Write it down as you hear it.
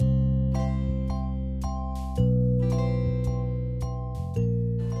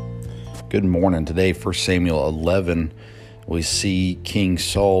Good morning. Today, 1 Samuel 11, we see King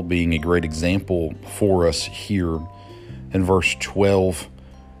Saul being a great example for us here. In verse 12,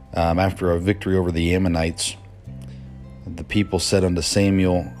 after a victory over the Ammonites, the people said unto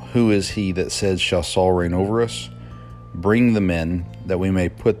Samuel, Who is he that says, Shall Saul reign over us? Bring the men, that we may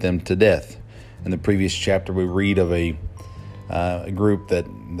put them to death. In the previous chapter, we read of a group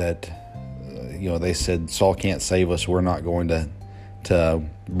that they said, Saul can't save us. We're not going to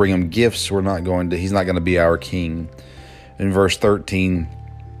bring him gifts. He's not going to be our king. In verse 13,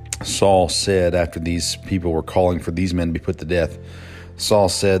 Saul said, after these people were calling for these men to be put to death, Saul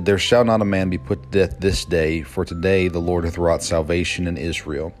said, There shall not a man be put to death this day, for today the Lord hath wrought salvation in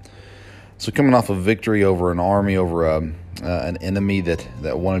Israel. So coming off a victory over an army, over an enemy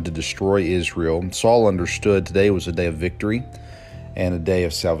that wanted to destroy Israel, Saul understood today was a day of victory and a day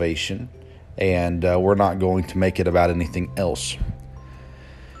of salvation, and we're not going to make it about anything else.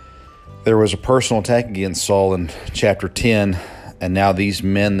 There was a personal attack against Saul in chapter 10, and now these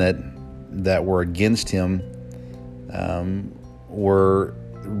men that were against him were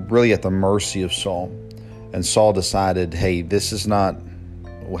really at the mercy of Saul. And Saul decided, hey, this is not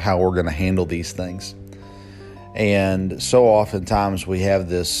how we're going to handle these things. And so oftentimes we have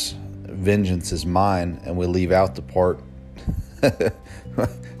this vengeance is mine, and we leave out the part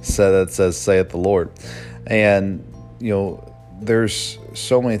so that says, saith the Lord. And, there's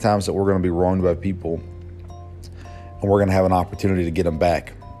so many times that we're going to be wronged by people, and we're going to have an opportunity to get them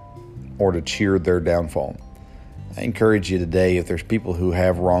back or to cheer their downfall. I encourage you today, if there's people who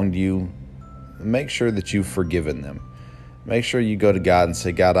have wronged you, make sure that you've forgiven them. Make sure you go to God and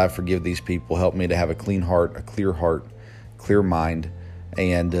say, God, I forgive these people. Help me to have a clean heart, clear mind,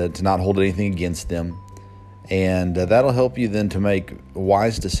 and to not hold anything against them. And that'll help you then to make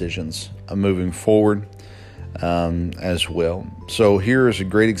wise decisions moving forward as well. So here is a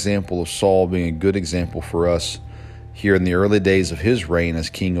great example of Saul being a good example for us here in the early days of his reign as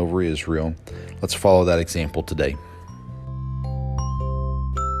king over Israel. Let's follow that example today.